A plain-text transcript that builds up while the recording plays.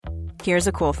Here's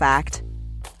a cool fact.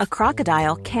 A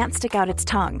crocodile can't stick out its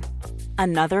tongue.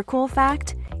 Another cool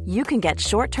fact, you can get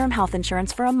short-term health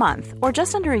insurance for a month or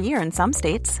just under a year in some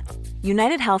states.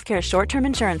 United Healthcare short-term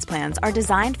insurance plans are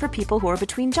designed for people who are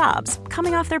between jobs,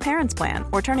 coming off their parents' plan,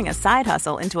 or turning a side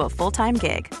hustle into a full-time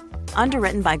gig.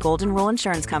 Underwritten by Golden Rule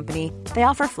Insurance Company, they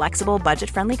offer flexible,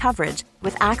 budget-friendly coverage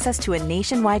with access to a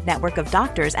nationwide network of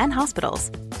doctors and hospitals.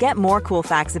 Get more cool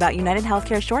facts about United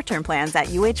Healthcare short-term plans at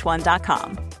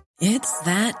uh1.com. It's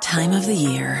that time of the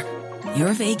year.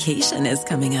 Your vacation is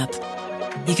coming up.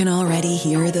 You can already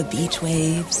hear the beach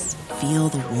waves, feel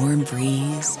the warm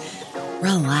breeze,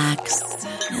 relax,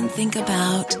 and think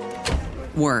about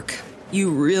work.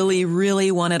 You really,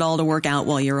 really want it all to work out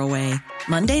while you're away.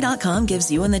 Monday.com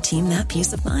gives you and the team that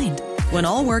peace of mind. When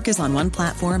all work is on one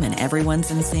platform and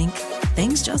everyone's in sync,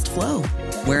 things just flow.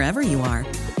 Wherever you are,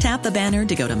 tap the banner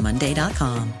to go to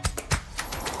Monday.com.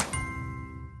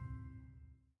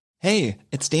 Hey,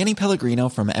 it's Danny Pellegrino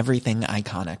from Everything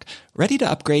Iconic. Ready to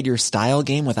upgrade your style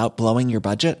game without blowing your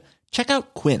budget? Check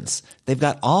out Quince. They've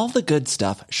got all the good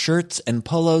stuff, shirts and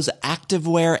polos,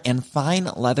 activewear, and fine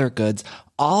leather goods,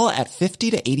 all at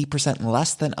 50 to 80%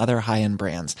 less than other high-end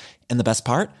brands. And the best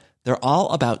part? They're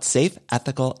all about safe,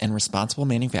 ethical, and responsible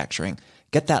manufacturing.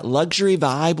 Get that luxury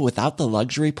vibe without the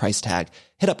luxury price tag.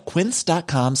 Hit up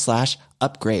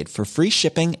quince.com/upgrade for free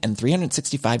shipping and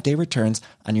 365-day returns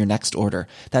on your next order.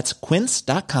 That's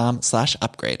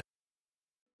quince.com/upgrade.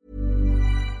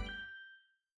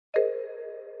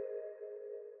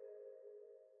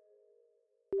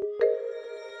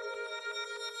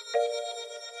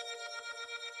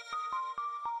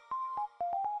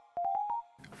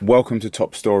 Welcome to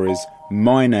Top Stories.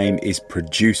 My name is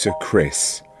Producer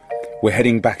Chris. We're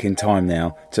heading back in time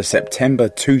now to September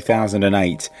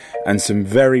 2008, and some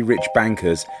very rich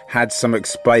bankers had some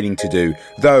explaining to do.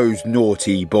 Those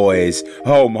naughty boys.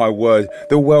 Oh my word,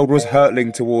 the world was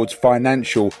hurtling towards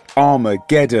financial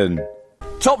Armageddon.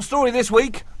 Top story this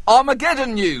week,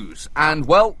 Armageddon news. And,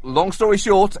 well, long story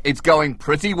short, it's going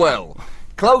pretty well.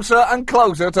 Closer and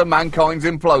closer to mankind's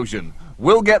implosion.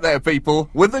 We'll get there,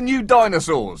 people, with the new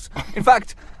dinosaurs. In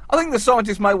fact, I think the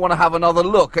scientists may want to have another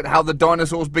look at how the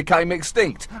dinosaurs became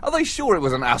extinct. Are they sure it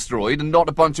was an asteroid and not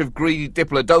a bunch of greedy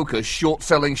diplodocus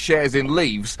short-selling shares in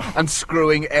leaves and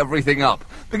screwing everything up?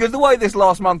 Because the way this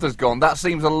last month has gone, that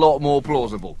seems a lot more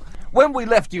plausible. When we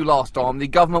left you last time, the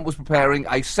government was preparing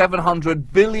a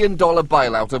 $700 billion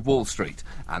bailout of Wall Street.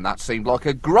 And that seemed like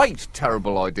a great,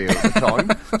 terrible idea at the time.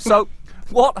 So,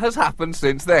 what has happened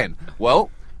since then?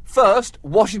 Well, first,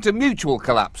 Washington Mutual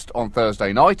collapsed on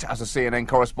Thursday night, as a CNN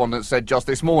correspondent said just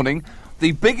this morning.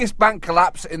 The biggest bank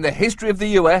collapse in the history of the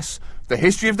US, the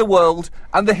history of the world,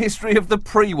 and the history of the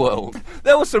pre-world.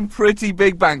 There were some pretty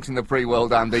big banks in the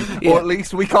pre-world, Andy, or at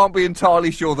least we can't be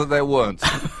entirely sure that there weren't.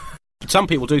 Some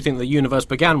people do think the universe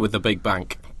began with the Big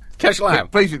Bang. Cash lamb.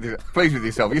 Pleased with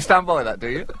yourself. You stand by that, do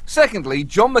you? Secondly,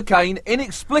 John McCain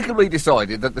inexplicably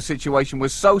decided that the situation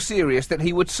was so serious that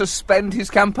he would suspend his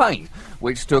campaign,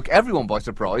 which took everyone by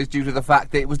surprise due to the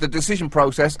fact that it was the decision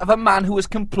process of a man who has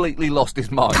completely lost his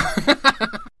mind.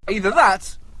 Either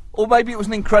that, or maybe it was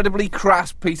an incredibly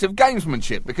crass piece of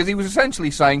gamesmanship, because he was essentially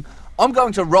saying, I'm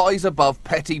going to rise above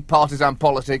petty partisan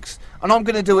politics, and I'm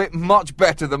going to do it much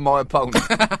better than my opponent.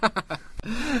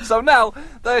 So now,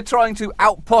 they're trying to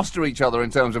outposture each other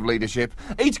in terms of leadership.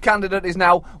 Each candidate is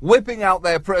now whipping out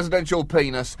their presidential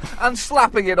penis and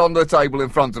slapping it on the table in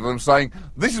front of them, saying,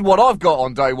 this is what I've got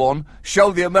on day one,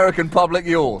 show the American public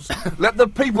yours. Let the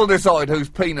people decide whose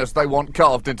penis they want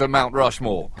carved into Mount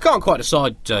Rushmore. I can't quite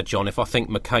decide, John, if I think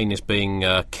McCain is being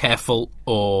careful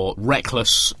or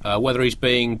reckless, whether he's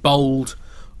being bold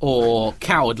or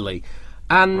cowardly.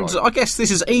 And right. I guess this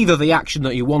is either the action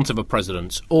that you want of a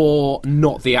president or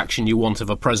not the action you want of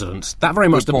a president. That very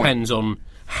much depends on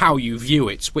how you view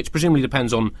it, which presumably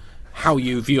depends on how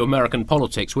you view American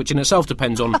politics, which in itself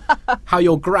depends on how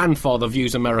your grandfather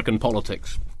views American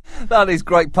politics. That is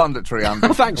great punditry, Andy.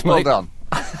 Thanks, mate. Well done.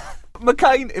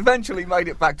 McCain eventually made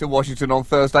it back to Washington on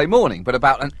Thursday morning, but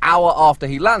about an hour after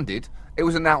he landed, it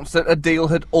was announced that a deal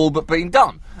had all but been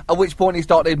done. At which point he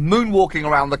started moonwalking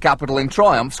around the Capitol in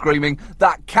triumph, screaming,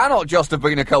 that cannot just have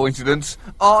been a coincidence.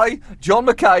 I, John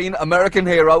McCain, American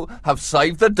hero, have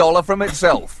saved the dollar from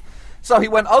itself. So he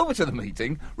went over to the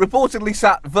meeting, reportedly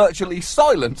sat virtually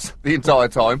silent the entire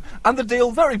time, and the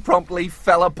deal very promptly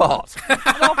fell apart.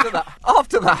 And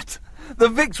after that, the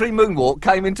victory moonwalk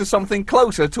came into something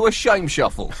closer to a shame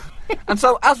shuffle. And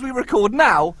so, as we record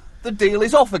now, the deal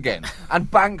is off again,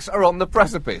 and banks are on the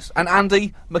precipice. And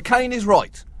Andy, McCain is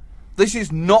right. This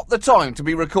is not the time to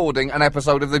be recording an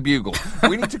episode of The Bugle.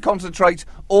 We need to concentrate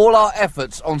all our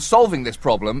efforts on solving this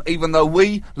problem, even though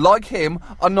we, like him,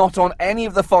 are not on any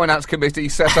of the finance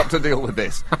committees set up to deal with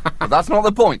this. But that's not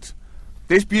the point.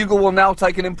 This Bugle will now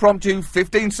take an impromptu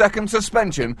 15-second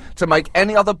suspension to make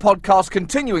any other podcast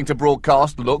continuing to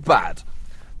broadcast look bad.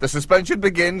 The suspension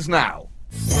begins now.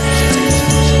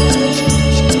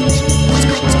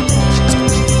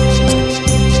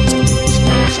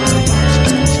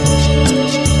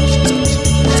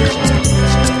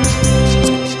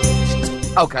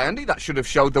 OK, Andy, that should have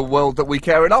showed the world that we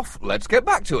care enough. Let's get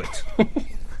back to it.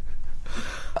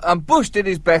 Bush did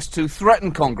his best to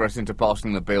threaten Congress into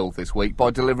passing the bill this week by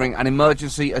delivering an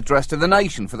emergency address to the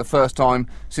nation for the first time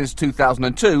since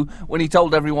 2002, when he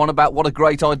told everyone about what a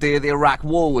great idea the Iraq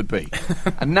war would be.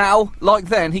 And now, like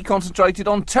then, he concentrated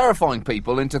on terrifying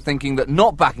people into thinking that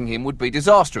not backing him would be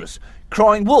disastrous,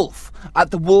 crying wolf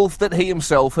at the wolf that he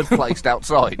himself had placed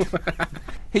outside.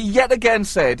 He yet again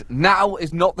said, now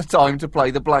is not the time to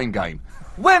play the blame game.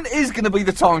 When is going to be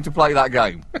the time to play that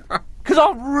game? Because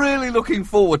I'm really looking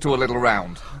forward to a little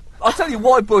round. I'll tell you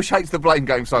why Bush hates the blame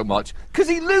game so much. Because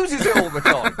he loses it all the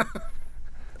time.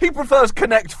 He prefers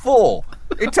Connect 4.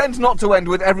 It tends not to end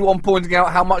with everyone pointing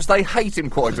out how much they hate him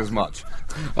quite as much.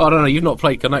 I don't know, you've not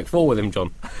played Connect 4 with him,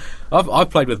 John. I've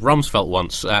played with Rumsfeld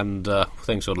once, and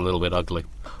things got a little bit ugly.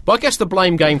 But I guess the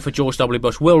blame game for George W.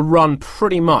 Bush will run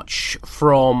pretty much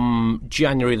from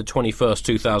January the 21st,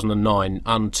 2009,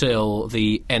 until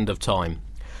the end of time.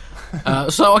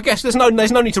 So I guess there's no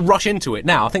need to rush into it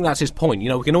now. I think that's his point. You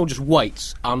know, we can all just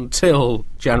wait until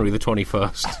January the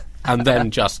 21st, and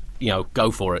then just,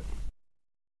 go for it.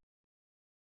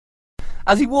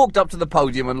 As he walked up to the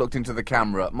podium and looked into the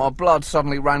camera, my blood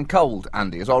suddenly ran cold,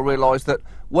 Andy, as I realised that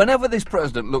whenever this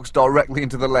president looks directly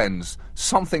into the lens,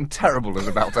 something terrible is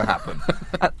about to happen.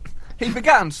 He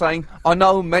began saying, I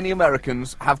know many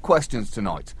Americans have questions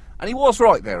tonight. And he was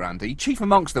right there, Andy. Chief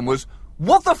amongst them was,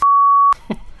 what the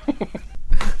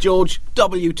George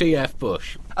WTF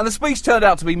Bush. And the speech turned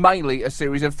out to be mainly a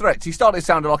series of threats. He started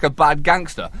sounding like a bad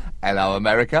gangster. Hello,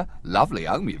 America. Lovely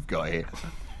home you've got here.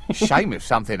 Shame if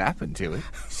something happened to it.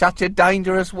 Such a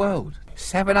dangerous world.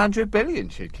 700 billion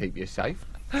should keep you safe.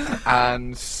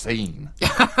 And scene.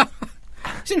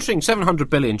 It's interesting, 700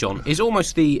 billion, John, is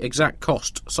almost the exact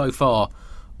cost so far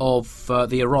of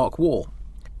the Iraq war.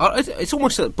 It's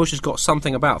almost that Bush has got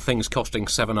something about things costing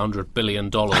 $700 billion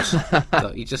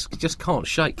that he just can't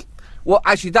shake. Well,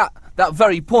 actually, that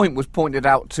very point was pointed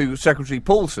out to Secretary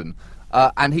Paulson,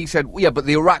 and he said, yeah, but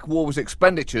the Iraq war was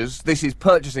expenditures. This is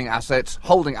purchasing assets,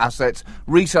 holding assets,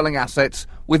 reselling assets,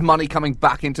 with money coming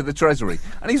back into the Treasury.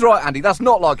 And he's right, Andy, that's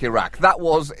not like Iraq. That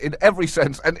was, in every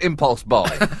sense, an impulse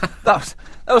buy. that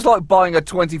was like buying a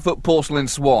 20-foot porcelain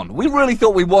swan. We really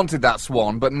thought we wanted that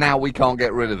swan, but now we can't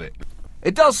get rid of it.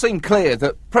 It does seem clear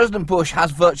that President Bush has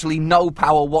virtually no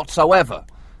power whatsoever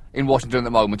in Washington at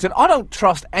the moment, and I don't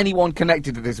trust anyone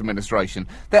connected to this administration.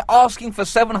 They're asking for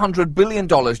 $700 billion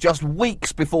just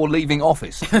weeks before leaving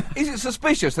office. Is it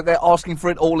suspicious that they're asking for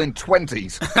it all in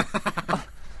 20s?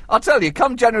 I'll tell you,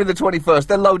 come January the 21st,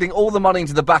 they're loading all the money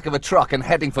into the back of a truck and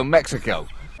heading for Mexico.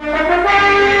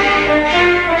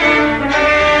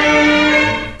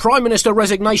 Prime Minister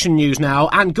resignation news now,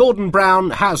 and Gordon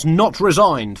Brown has not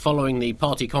resigned following the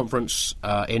party conference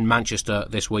in Manchester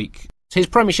this week. His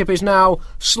premiership is now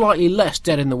slightly less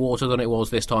dead in the water than it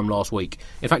was this time last week.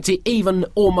 In fact, he even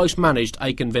almost managed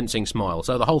a convincing smile,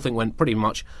 so the whole thing went pretty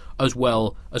much as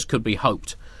well as could be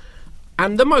hoped.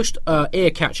 And the most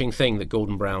ear-catching thing that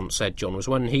Gordon Brown said, John, was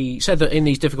when he said that in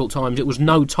these difficult times it was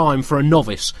no time for a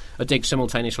novice, a dig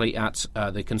simultaneously at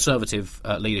the Conservative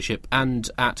leadership and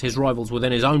at his rivals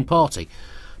within his own party.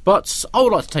 But I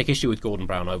would like to take issue with Gordon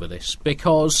Brown over this,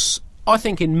 because I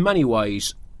think in many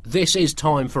ways this is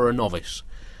time for a novice.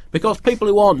 Because people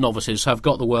who aren't novices have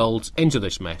got the world into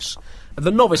this mess.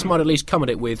 The novice might at least come at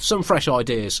it with some fresh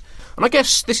ideas. And I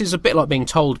guess this is a bit like being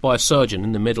told by a surgeon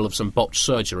in the middle of some botched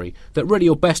surgery that really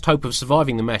your best hope of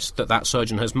surviving the mess that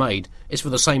surgeon has made is for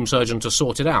the same surgeon to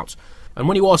sort it out. And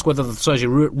when you ask whether the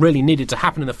surgery really needed to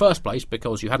happen in the first place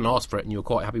because you hadn't asked for it and you were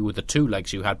quite happy with the 2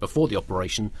 legs you had before the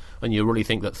operation, and you really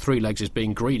think that 3 legs is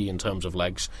being greedy in terms of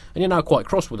legs, and you're now quite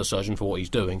cross with the surgeon for what he's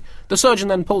doing, the surgeon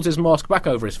then pulls his mask back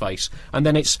over his face, and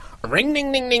then it's ring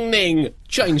ding ding ding ding,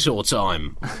 chainsaw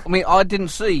time. I mean, I didn't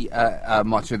see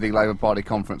much of the Labour Party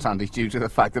conference, Andy, due to the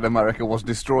fact that America was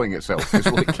destroying itself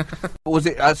this week. Was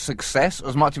it a success,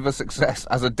 as much of a success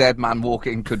as a dead man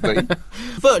walking could be?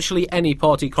 Virtually any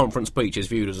party conference speech is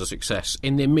viewed as a success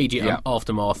in the immediate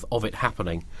aftermath of it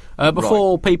happening.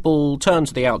 Before people turn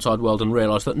to the outside world and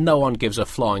realise that no one gives a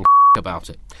flying about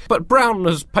it. But Brown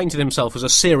has painted himself as a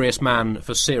serious man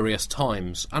for serious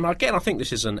times, and again I think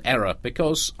this is an error,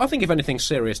 because I think if anything,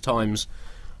 serious times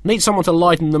need someone to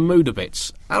lighten the mood a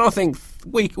bit, and I think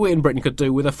we in Britain could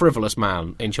do with a frivolous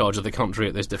man in charge of the country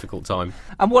at this difficult time.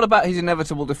 And what about his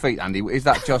inevitable defeat, Andy? Is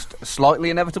that just a slightly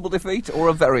inevitable defeat or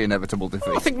a very inevitable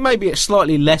defeat? I think maybe it's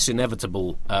slightly less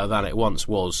inevitable than it once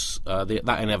was.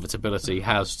 That inevitability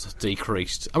has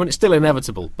decreased. I mean, it's still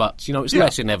inevitable, but, you know, it's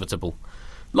less inevitable.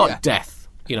 Like death,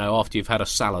 you know, after you've had a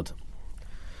salad.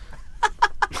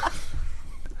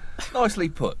 Nicely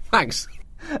put. Thanks.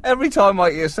 Every time I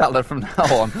eat a salad from now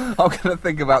on, I'm going to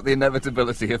think about the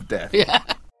inevitability of death. Yeah.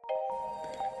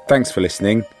 Thanks for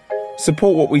listening.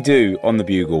 Support what we do on The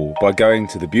Bugle by going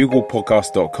to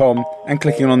thebuglepodcast.com and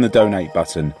clicking on the donate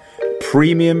button.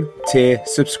 Premium tier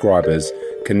subscribers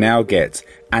can now get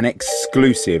an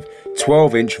exclusive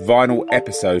 12-inch vinyl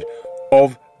episode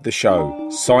of the show.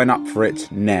 Sign up for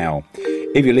it now.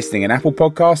 If you're listening in Apple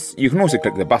Podcasts, you can also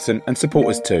click the button and support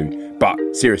us too. But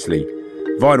seriously,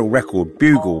 vinyl record,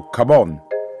 Bugle, come on.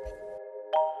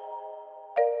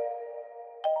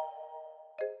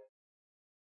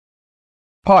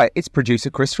 Hi, it's producer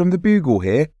Chris from The Bugle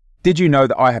here. Did you know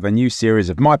that I have a new series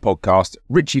of my podcast,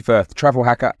 Richie Firth Travel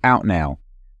Hacker, out now?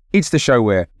 It's the show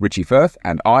where Richie Firth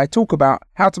and I talk about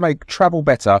how to make travel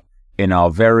better in our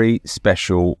very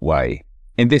special way.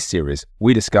 In this series,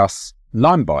 we discuss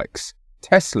Lime bikes,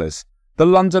 Teslas, the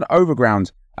London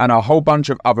Overground, and a whole bunch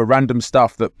of other random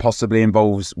stuff that possibly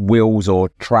involves wheels or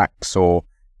tracks or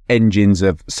engines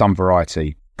of some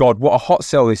variety. God, what a hot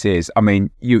sell this is. I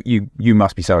mean, you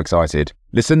must be so excited.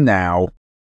 Listen now.